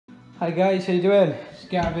Hi guys, how you doing? It's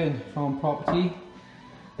Gavin from Property.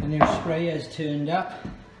 The new sprayer has turned up.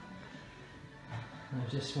 I've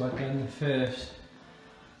just worked on the first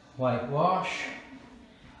whitewash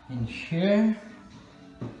in here.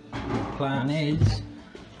 The plan is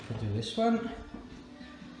to do this one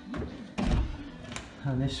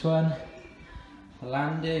and this one, the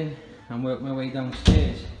landing, and work my way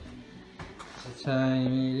downstairs. The time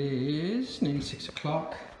it is nearly 6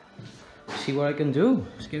 o'clock. See what I can do.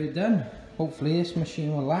 Let's get it done. Hopefully this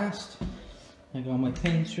machine will last. I got my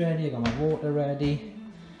paints ready, I got my water ready.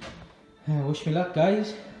 Wish me luck,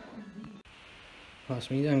 guys. That's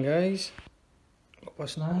me done, guys.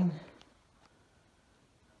 9:30.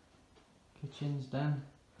 Kitchen's done.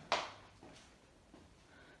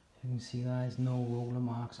 You can see there's no roller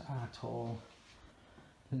marks at all.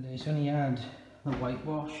 It's only had the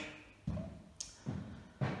whitewash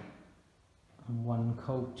and one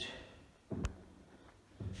coat.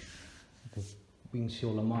 We can see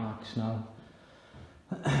all the marks now.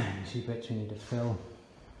 You see bits we need to fill,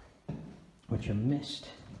 which are missed.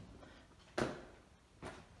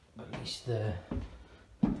 At least there. If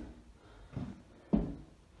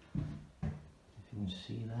you can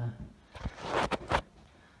see there.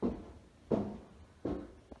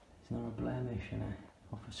 It's not a blemish in it,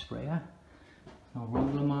 off a sprayer. No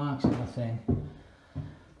roller marks, nothing.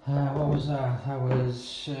 What was that? That was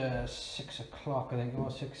 6 o'clock, I think it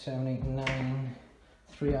was. 6, 7, 8, 9.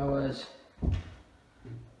 3 hours. And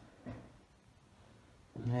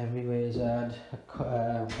everywhere's had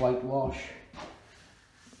a whitewash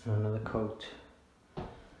and another coat.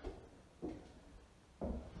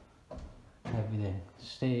 Everything.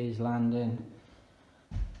 Stairs, landing,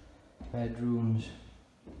 bedrooms.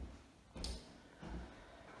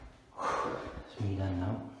 It's me done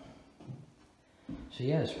now. So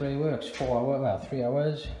yeah, the spray works 4 hours, well 3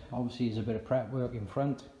 hours. Obviously there's a bit of prep work in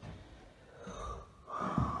front.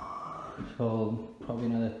 So probably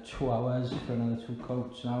another 2 hours for another 2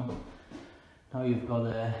 coats now. Now you've got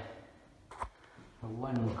a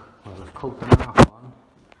coat and a half on.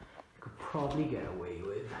 You could probably get away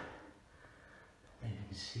with. You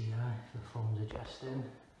can see the phone's adjusting.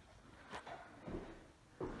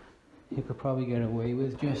 You could probably get away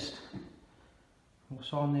with just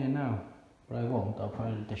what's on there now. But I won't, I'll put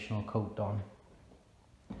an additional coat on.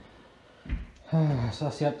 So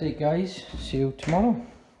that's the update, guys. See you tomorrow.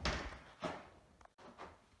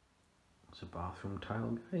 It's a bathroom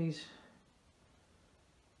tile, guys.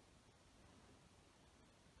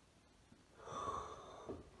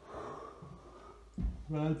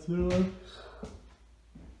 That's it.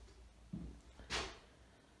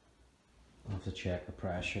 I'll have to check the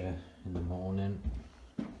pressure in the morning.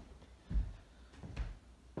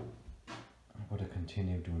 I've got to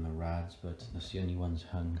continue doing the rads, but that's the only ones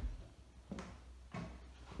hung.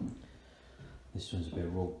 This one's a bit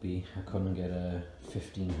ropey. I couldn't get a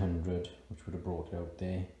 1500, which would have brought it out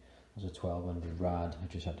there. It was a 1200 rad. I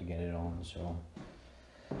just had to get it on, so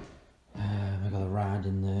I got a rad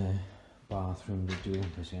in the bathroom to do.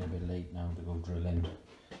 It's getting a bit late now to go drilling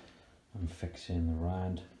and fixing the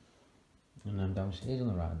rad. And I'm downstairs on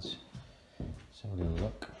the rads. Let's have a little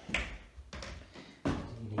look.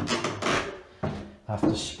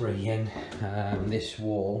 After spraying, this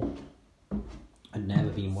wall had never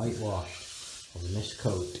been whitewashed of the mist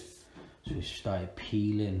coat, so we started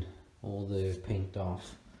peeling all the paint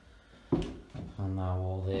off, and now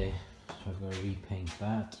all there, so I've got to repaint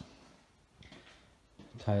that.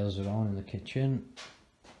 Tiles are on in the kitchen.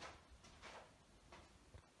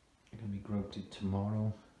 They're going to be grouted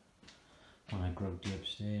tomorrow when I grout the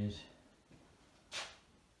upstairs.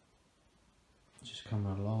 Just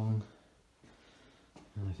coming along,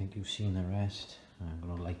 and I think you've seen the rest. I've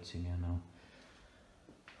got lights in here now.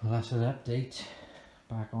 Well, that's an update.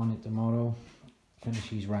 Back on it tomorrow. Finish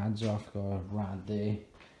these rads off. Got a rad there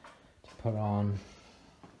to put on.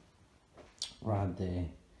 Rad there.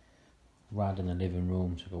 Rad in the living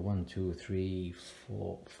room. So I've got 1, 2, 3,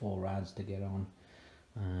 4 rads to get on.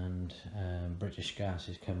 And British Gas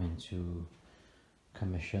is coming to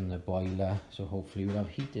commission the boiler. So hopefully we'll have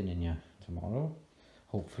heating in here tomorrow.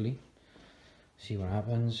 Hopefully. See what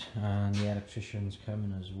happens. And the electrician's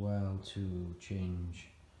coming as well to change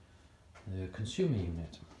the consumer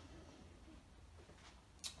unit.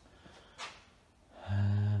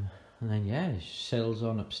 And then yeah, cells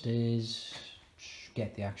on upstairs,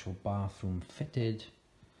 get the actual bathroom fitted,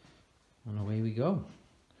 and away we go.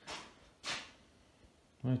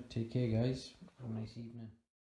 Right, take care guys, have a nice evening.